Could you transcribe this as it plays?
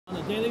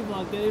daily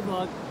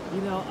vlog.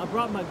 You know, I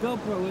brought my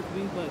GoPro with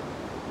me, but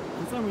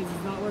for some reason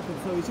it's not working.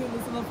 So we shoot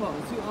this on the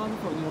phone. Shoot on the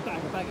phone. You know,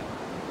 back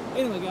up.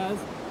 Anyway, guys,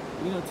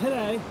 you know,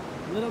 today,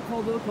 a little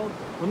cold.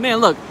 But man,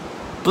 look,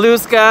 blue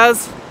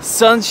skies,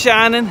 sun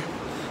shining.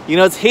 You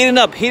know, it's heating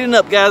up,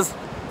 guys.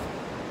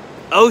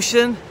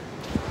 Ocean.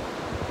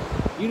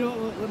 You know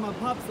what my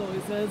pops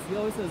always says? He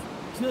always says,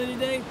 chilly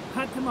today,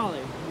 hot tamale.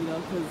 You know,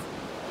 because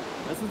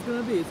that's what it's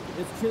gonna be.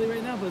 It's chilly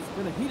right now, but it's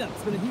gonna heat up.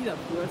 It's gonna heat up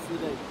for the rest of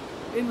the day.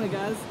 Anyway,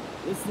 guys,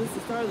 this is the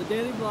start of the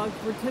daily vlog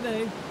for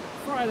today,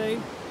 Friday.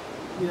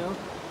 You know,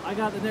 I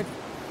got the next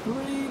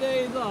 3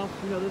 days off.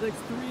 You know, the next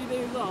 3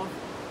 days off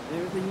and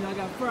everything. You know, I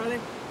got Friday,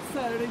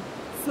 Saturday,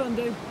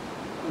 Sunday.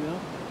 You know,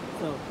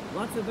 so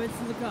lots of events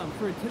to come.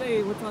 For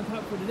today, what's on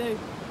top for today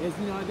is,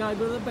 you know, I gotta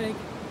go to the bank.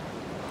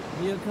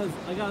 You know, because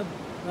I gotta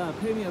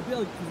pay me a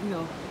bill, because, you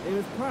know, it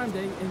was Prime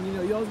Day, and, you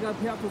know, you always gotta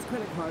pay off those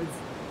credit cards.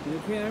 You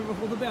know, can't ever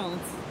hold the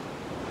balance.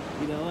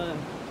 You know,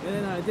 and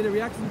then I did a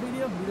reaction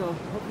video. You know,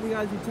 hopefully you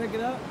guys can check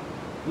it out.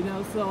 You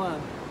know, so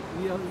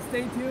you know,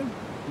 stay tuned.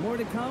 More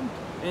to come,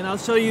 and I'll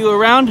show you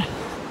around.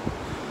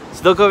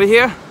 So look over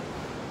here.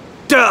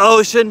 The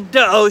ocean.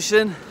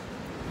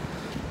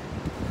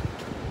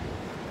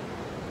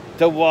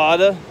 The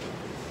water.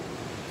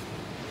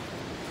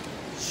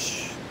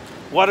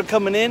 Water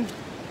coming in.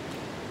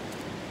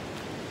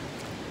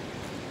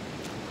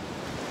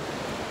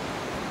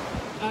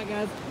 Alright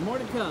guys, more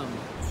to come.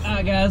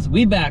 Alright guys,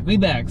 we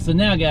back. So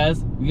now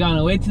guys, we on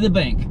our way to the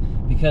bank,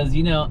 because,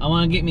 you know, I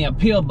want to get me a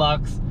P.O.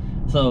 box.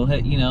 So,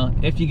 you know,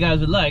 if you guys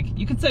would like,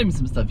 you can send me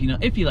some stuff, you know,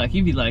 if you like.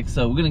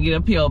 So we're gonna get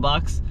a P.O.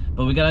 box,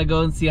 but we gotta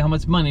go and see how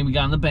much money we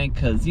got in the bank,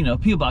 because, you know,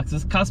 P.O.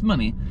 boxes cost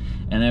money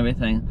and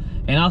everything.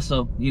 And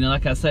also, you know,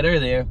 like I said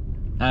earlier,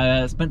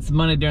 I spent some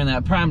money during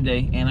that Prime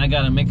Day, and I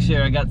gotta make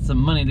sure I got some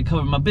money to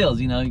cover my bills,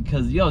 you know,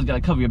 because you always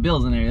gotta cover your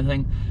bills and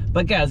everything.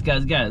 But guys,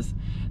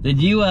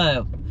 did you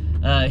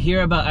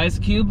hear about Ice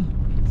Cube?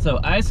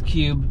 So Ice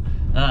Cube,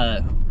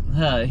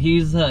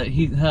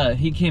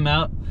 he came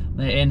out,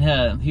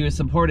 and he was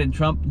supporting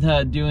Trump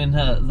doing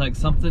like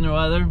something or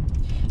other,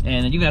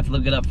 and you have to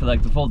look it up for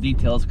like the full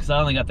details, because I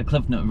only got the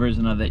Cliff Note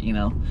version of it, you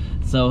know.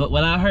 So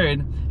what I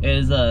heard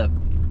is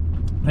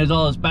there's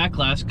all this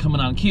backlash coming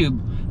on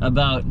Cube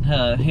about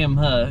him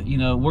you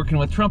know, working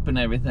with Trump and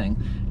everything.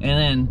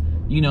 And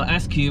then, you know,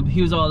 Ice Cube,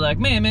 he was all like,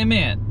 man,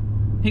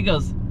 he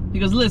goes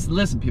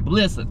listen people,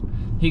 listen.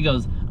 He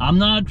goes, I'm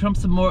not a Trump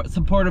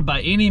supporter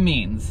by any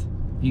means.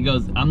 He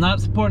goes, I'm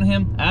not supporting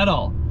him at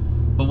all,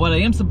 but what I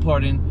am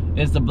supporting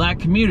is the black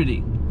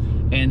community.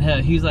 And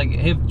he's like,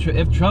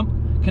 if Trump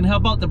can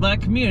help out the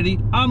black community,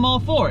 I'm all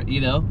for it, you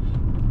know.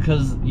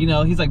 Because, you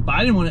know, he's like,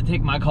 Biden wouldn't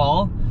take my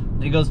call.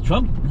 He goes,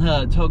 Trump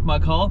took my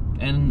call,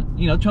 and,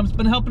 you know, Trump's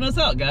been helping us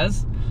out,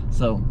 guys.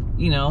 So,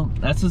 you know,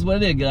 that's just what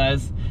it is,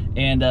 guys.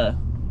 And,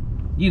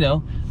 you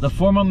know, the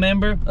former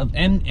member of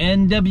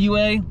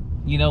NWA,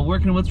 you know,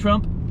 working with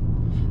Trump,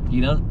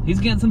 you know, he's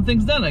getting some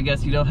things done, I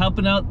guess, you know,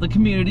 helping out the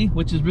community,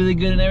 which is really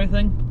good and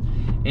everything.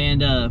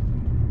 And,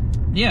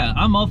 yeah,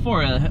 I'm all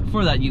for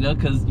that, you know,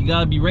 because you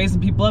gotta be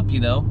raising people up, you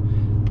know,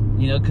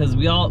 because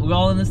we're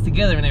all in this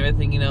together and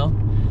everything, you know.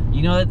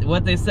 You know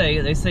what they say?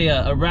 They say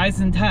a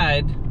rising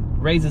tide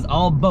raises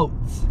all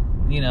boats,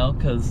 you know,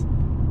 because,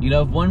 you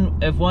know,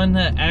 if one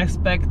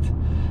aspect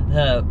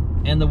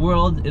in the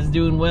world is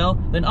doing well,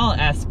 then all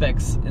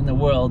aspects in the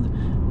world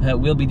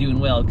will be doing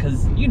well,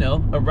 because, you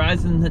know, a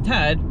rising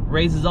tide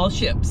raises all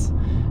ships.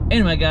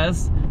 Anyway,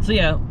 guys, so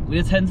yeah, we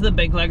just head into the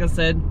bank, like I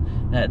said.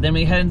 Then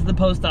we head into the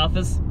post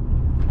office.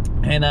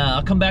 And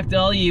I'll come back to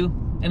all of you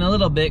in a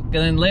little bit, and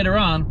then later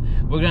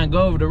on, we're gonna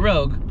go over to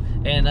Rogue,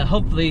 and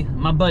hopefully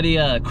my buddy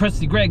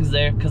Krusty Greg's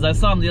there, because I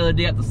saw him the other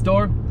day at the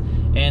store,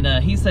 and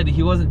he said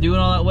he wasn't doing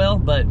all that well,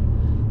 but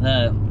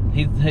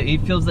he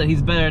feels that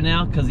he's better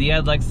now, because he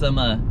had like some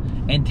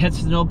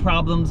intestinal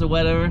problems or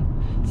whatever.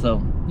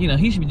 So, you know,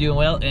 he should be doing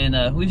well,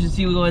 and we should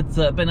see what's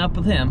been up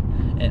with him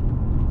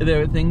and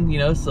everything, you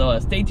know. So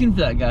stay tuned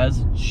for that, guys.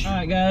 All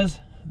right, guys.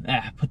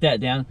 Put that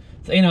down.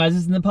 So, you know, I was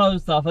just in the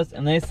post office,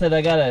 and they said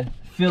I gotta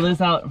fill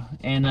this out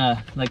and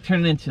like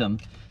turn it into them.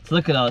 So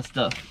look at all this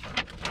stuff,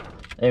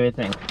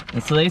 everything.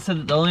 And so they said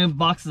that the only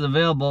boxes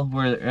available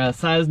were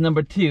size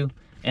number 2,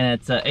 and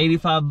it's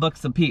 85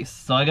 bucks a piece.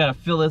 So I gotta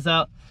fill this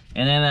out,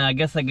 and then I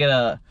guess I get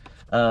a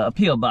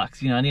P.O.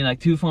 box. You know, I need like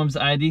 2 forms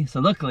of ID.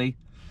 So luckily,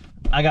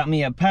 I got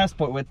me a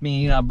passport with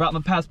me. You know, I brought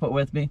my passport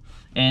with me.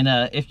 And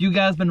if you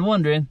guys been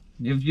wondering,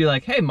 if you're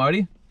like, hey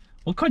Marty,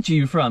 what country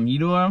you from? You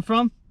know where I'm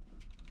from?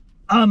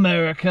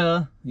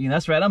 America. You know,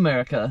 that's right,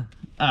 America.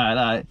 All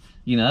right.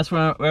 You know, that's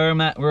where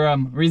I'm at, where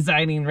I'm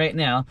residing right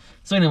now.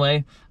 So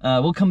anyway,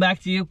 we'll come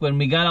back to you when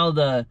we got all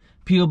the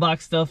P.O.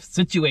 box stuff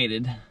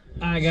situated.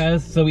 All right,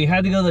 guys. So we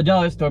had to go to the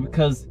dollar store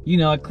because, you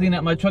know, I cleaned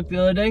out my truck the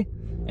other day,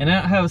 and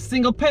I don't have a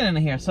single pen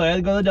in here. So I had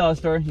to go to the dollar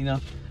store. You know,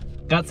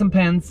 got some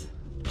pens.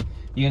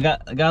 You know,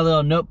 got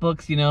little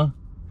notebooks. You know,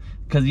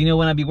 because, you know,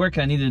 when I be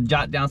working, I need to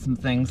jot down some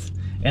things.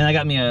 And I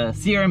got me a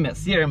Sierra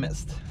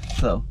Mist.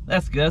 So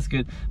that's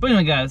good. But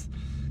anyway, guys,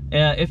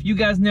 if you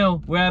guys know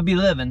where I be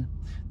living,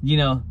 you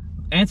know,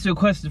 answer a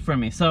question for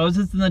me. So I was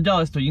just in the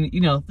dollar store,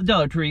 you know, the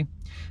Dollar Tree,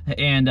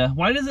 and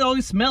why does it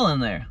always smell in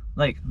there?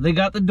 Like, they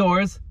got the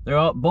doors,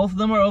 both of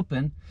them are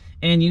open,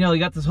 and you know, you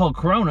got this whole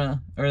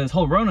Corona, or this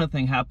whole Rona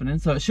thing happening,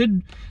 so it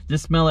should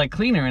just smell like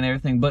cleaner and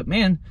everything, but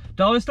man,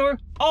 dollar store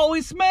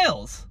always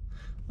smells.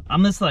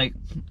 I'm just like,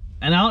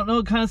 and I don't know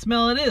what kind of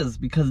smell it is,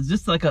 because it's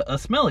just like a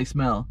smelly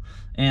smell,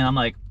 and I'm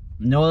like,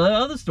 no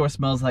other store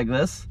smells like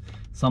this,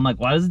 so I'm like,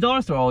 why does the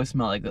dollar store always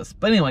smell like this?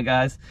 But anyway,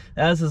 guys,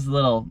 that's this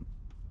little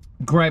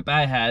gripe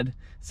I had.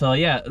 So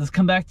yeah, let's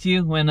come back to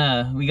you when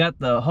we got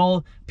the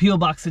whole P.O.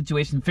 box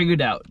situation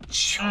figured out.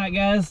 Alright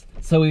guys,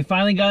 so we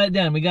finally got it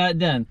done. We got it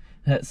done.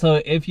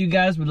 So if you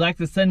guys would like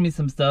to send me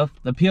some stuff,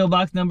 the P.O.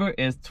 box number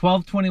is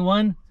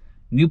 1221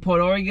 Newport,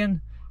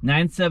 Oregon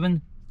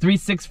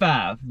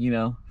 97365. You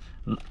know,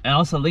 and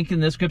also link in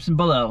the description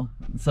below.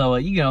 So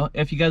you know,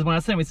 if you guys want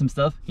to send me some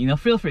stuff, you know,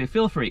 feel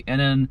free,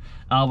 and then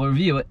I'll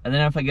review it. And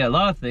then if I get a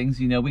lot of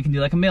things, you know, we can do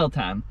like a mail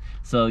time.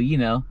 So you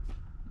know,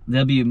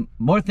 there'll be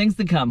more things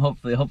to come,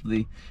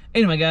 hopefully.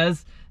 Anyway,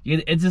 guys,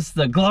 it's just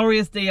a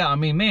glorious day out. I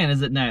mean, man,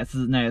 is it nice,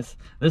 nice.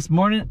 This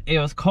morning, it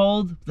was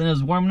cold, then it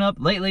was warming up.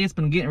 Lately, it's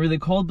been getting really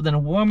cold, but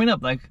then warming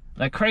up like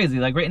crazy.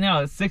 Like right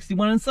now, it's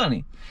 61 and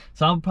sunny.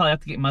 So I'll probably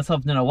have to get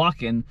myself in a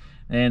walk-in.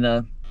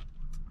 And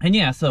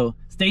yeah, so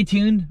stay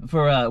tuned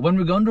for when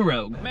we're going to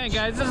Rogue. Man,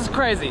 guys, this is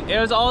crazy. It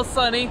was all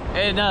sunny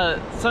and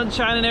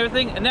sunshine and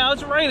everything, and now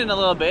it's raining a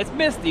little bit. It's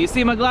misty. You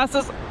see my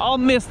glasses? All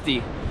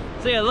misty.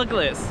 So yeah, look at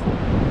this.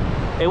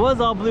 It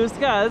was all blue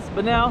skies,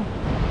 but now,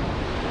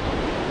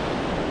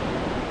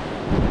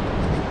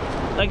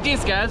 like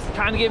these guys,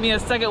 kind of give me a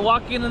second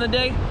walk-in the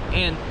day,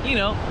 and you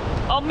know,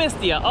 all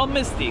misty out, all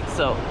misty.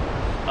 So,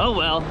 oh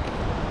well.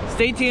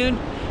 Stay tuned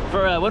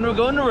for when we're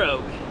going to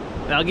Rogue.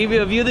 And I'll give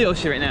you a view of the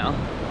ocean right now.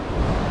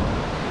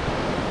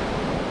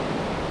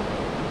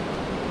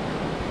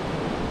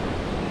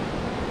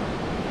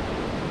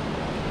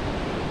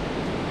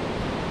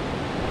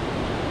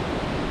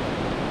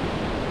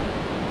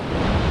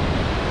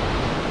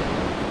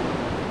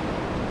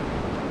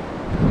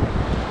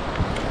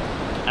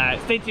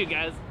 Alright, stay tuned,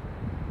 guys.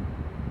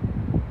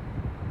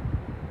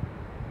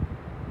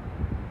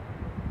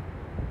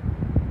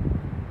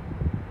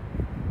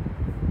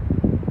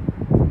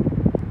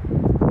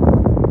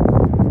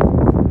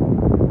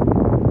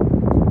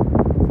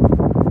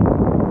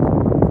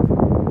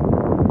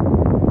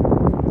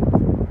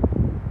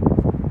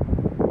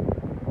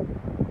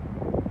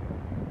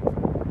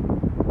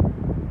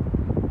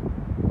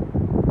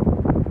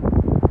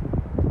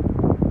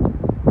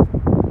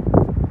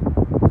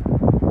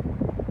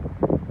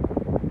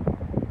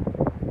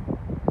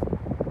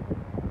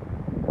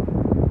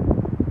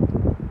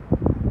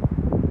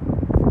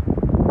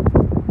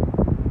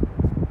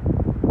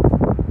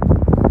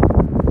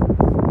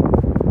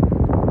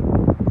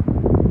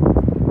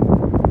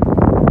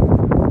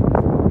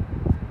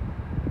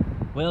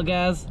 Well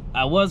guys,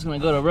 I was gonna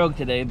go to Rogue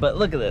today, but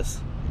look at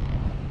this.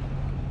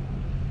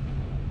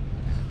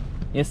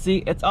 You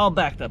see, it's all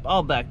backed up,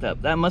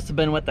 That must have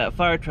been what that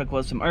fire truck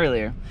was from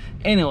earlier.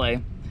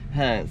 Anyway,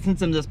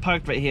 since I'm just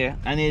parked right here,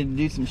 I need to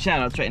do some shout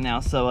outs right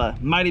now. So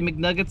Mighty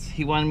McNuggets,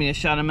 he wanted me to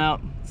shout him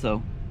out.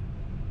 So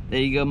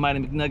there you go, Mighty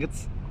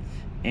McNuggets.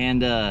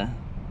 And I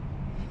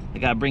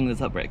gotta bring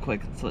this up right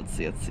quick. So let's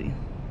see.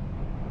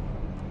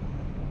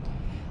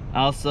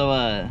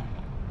 Also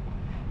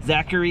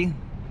Zachary,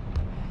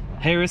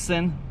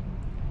 Harrison,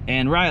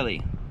 and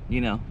Riley, you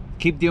know,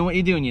 keep doing what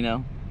you're doing, you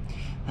know.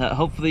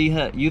 Hopefully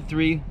you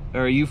three,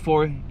 or you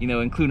four, you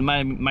know, including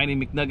Mighty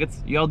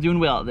McNuggets, you all doing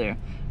well out there.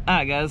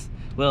 Alright guys,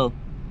 well,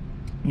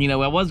 you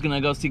know, I was gonna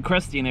go see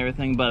Krusty and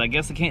everything, but I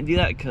guess I can't do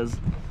that because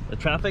the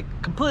traffic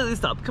completely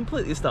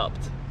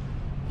stopped.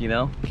 You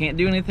know, can't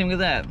do anything with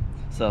that.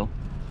 So,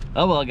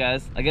 oh well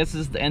guys, I guess this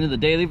is the end of the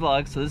daily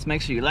vlog, so just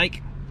make sure you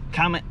like,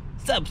 comment,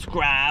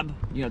 subscribe,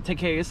 you know, take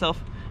care of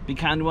yourself. Be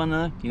kind to one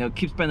another, you know,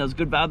 keep spreading those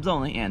good vibes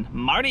only, and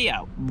Marty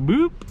out.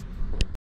 Boop.